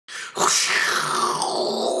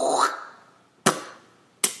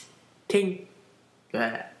Ting.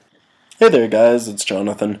 Hey there guys, it's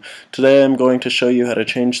Jonathan. Today I'm going to show you how to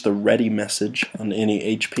change the ready message on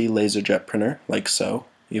any HP LaserJet printer, like so,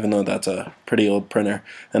 even though that's a pretty old printer,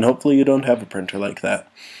 and hopefully you don't have a printer like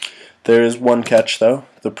that. There is one catch though,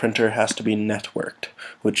 the printer has to be networked,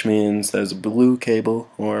 which means there's a blue cable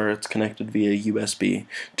or it's connected via USB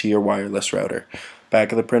to your wireless router.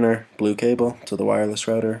 Back of the printer, blue cable to the wireless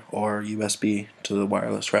router, or USB to the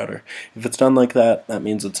wireless router. If it's done like that, that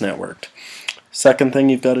means it's networked. Second thing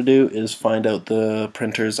you've got to do is find out the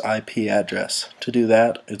printer's IP address. To do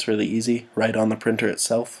that, it's really easy. Right on the printer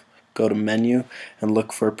itself, go to Menu and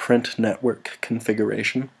look for Print Network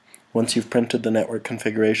Configuration. Once you've printed the network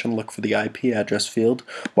configuration, look for the IP address field,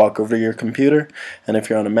 walk over to your computer, and if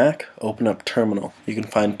you're on a Mac, open up Terminal. You can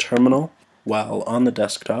find Terminal while on the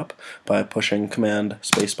desktop by pushing Command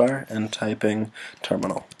Spacebar and typing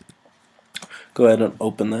Terminal. Go ahead and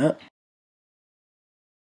open that.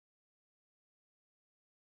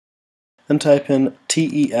 And type in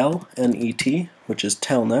TELNET, which is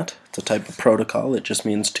telnet. It's a type of protocol. It just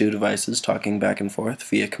means two devices talking back and forth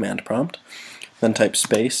via command prompt. Then type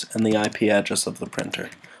space and the IP address of the printer.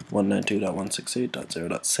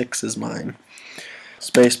 192.168.0.6 is mine.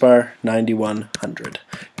 Spacebar 9100,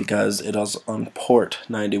 because it is on port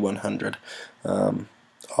 9100. All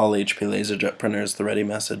HP LaserJet printers, the ready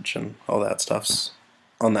message and all that stuff's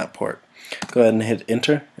on that port. Go ahead and hit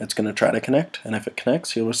enter. It's going to try to connect, and if it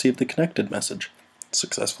connects, you'll receive the connected message. It's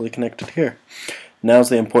successfully connected here. Now's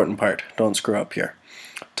the important part. Don't screw up here.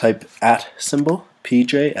 Type @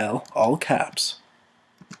 PJL, all caps,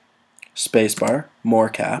 spacebar, more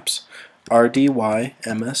caps,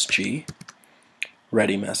 RDYMSG,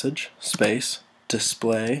 ready message, space,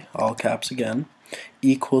 display, all caps again,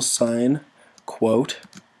 =, quote,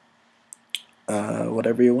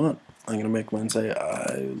 whatever you want. I'm going to make mine say,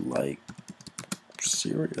 I like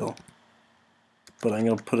cereal. But I'm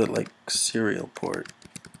going to put it like cereal port.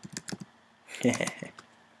 Get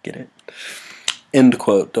it? End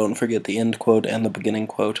quote. Don't forget the end quote and the beginning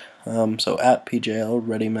quote. So @PJL,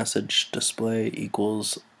 ready message, display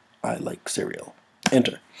 =, I like cereal.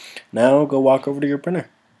 Enter. Now go walk over to your printer.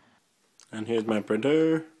 And here's my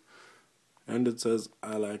printer. And it says,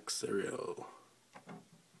 I like cereal.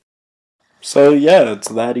 So yeah, it's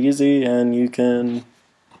that easy, and you can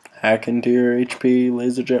hack into your HP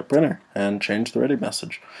LaserJet printer and change the ready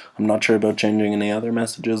message. I'm not sure about changing any other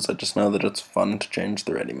messages, I just know that it's fun to change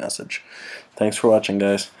the ready message. Thanks for watching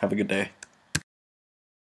guys, have a good day.